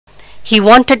He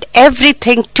wanted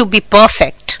everything to be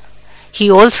perfect. He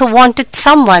also wanted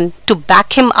someone to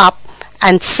back him up,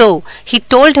 and so he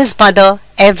told his mother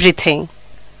everything.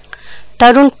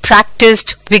 Tarun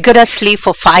practiced vigorously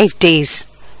for 5 days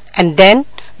and then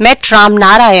met Ram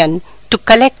Narayan to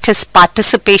collect his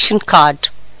participation card.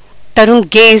 Tarun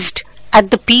gazed at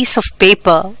the piece of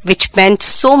paper which meant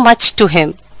so much to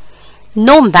him.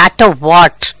 No matter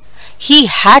what, he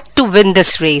had to win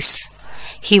this race.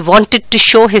 He wanted to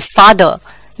show his father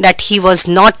that he was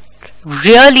not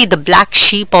really the black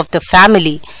sheep of the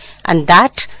family and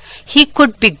that he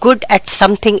could be good at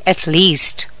something at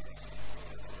least.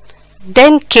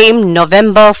 Then came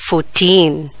November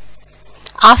 14.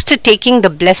 After taking the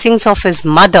blessings of his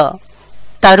mother,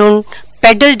 Tarun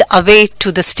pedaled away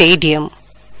to the stadium.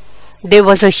 There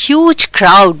was a huge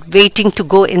crowd waiting to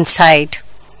go inside.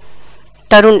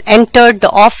 Tarun entered the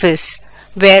office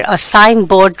where a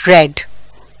signboard read,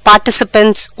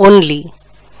 "Participants only."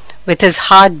 With his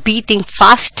heart beating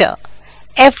faster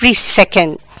every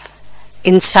second,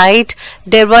 inside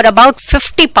there were about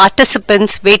 50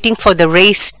 participants waiting for the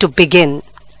race to begin.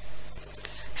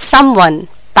 Someone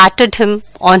patted him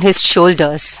on his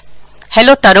shoulders.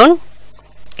 "Hello, Tarun."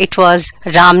 It was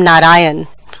Ram Narayan.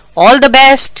 "All the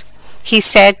best," he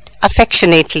said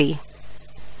affectionately.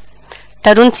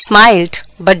 Tarun smiled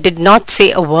but did not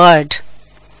say a word.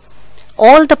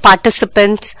 All the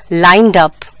participants lined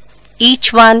up,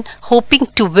 each one hoping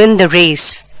to win the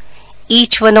race.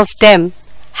 Each one of them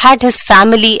had his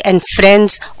family and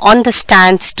friends on the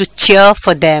stands to cheer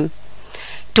for them.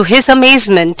 To his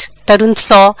amazement, Tarun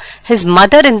saw his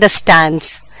mother in the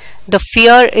stands. The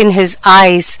fear in his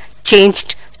eyes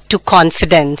changed to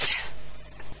confidence.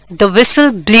 The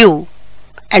whistle blew,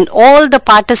 and all the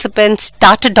participants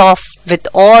started off with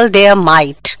all their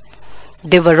might.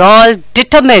 They were all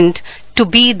determined to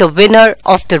be the winner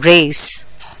of the race.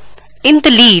 In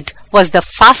the lead was the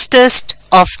fastest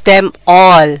of them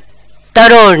all,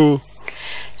 Tarun.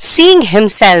 Seeing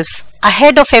himself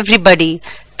ahead of everybody,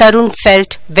 Tarun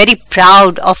felt very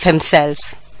proud of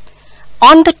himself.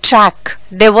 On the track,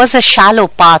 there was a shallow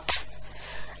path.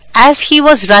 As he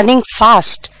was running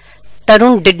fast,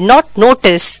 Tarun did not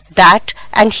notice that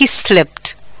and he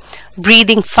slipped.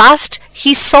 Breathing fast,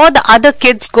 he saw the other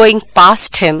kids going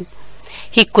past him.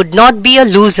 He could not be a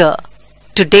loser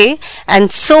today,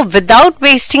 and so without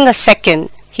wasting a second,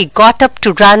 he got up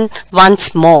to run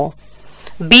once more.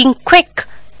 Being quick,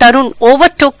 Tarun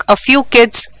overtook a few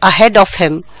kids ahead of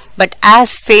him, but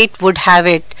as fate would have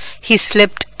it, he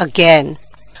slipped again.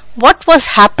 What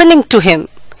was happening to him?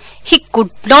 He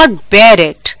could not bear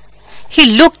it. He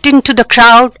looked into the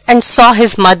crowd and saw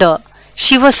his mother.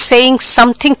 She was saying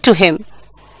something to him.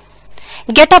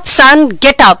 "Get up, son,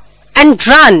 get up and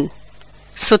run."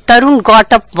 So Tarun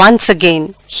got up once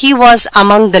again. He was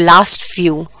among the last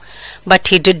few, but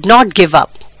he did not give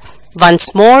up.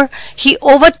 Once more, he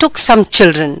overtook some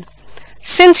children.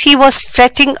 Since he was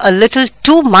fretting a little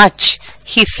too much,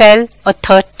 he fell a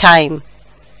third time.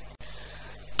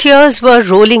 Tears were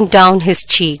rolling down his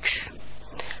cheeks.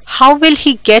 How will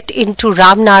he get into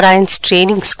Ram Narayan's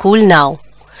training school now?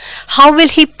 How will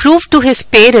he prove to his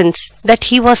parents that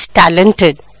he was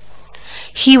talented?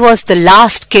 He was the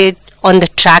last kid on the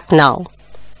track now.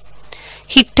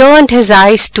 He turned his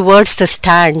eyes towards the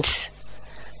stands.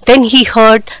 Then he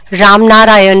heard Ram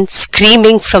Narayan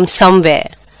screaming from somewhere,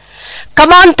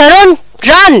 "Come on, Tarun,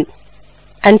 run!"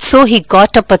 And so he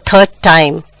got up a third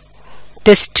time.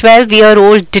 This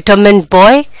 12-year-old determined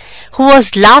boy, who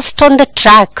was last on the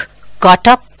track, got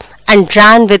up and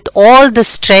ran with all the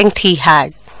strength he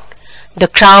had.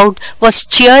 The crowd was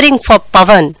cheering for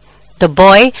Pawan, the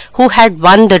boy who had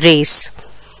won the race.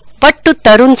 But to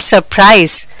Tarun's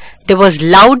surprise, there was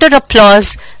louder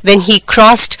applause when he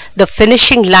crossed the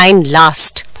finishing line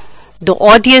last. The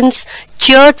audience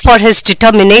cheered for his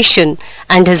determination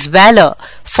and his valor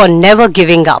for never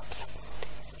giving up.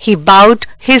 He bowed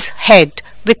his head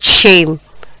with shame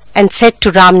and said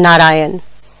to Ram Narayan,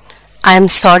 "I am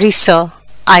sorry, sir,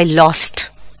 I lost."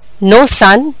 "No,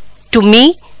 son, to me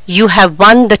you have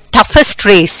won the toughest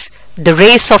race, the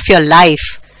race of your life.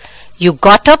 You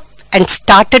got up and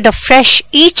started afresh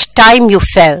each time you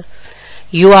fell.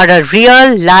 You are a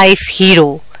real life hero.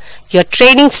 Your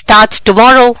training starts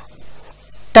tomorrow."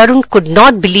 Tarun could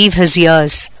not believe his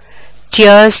ears.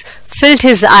 Tears filled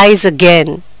his eyes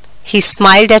again. He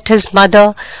smiled at his mother,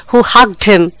 who hugged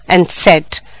him and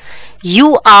said, "You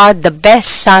are the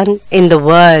best son in the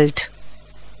world."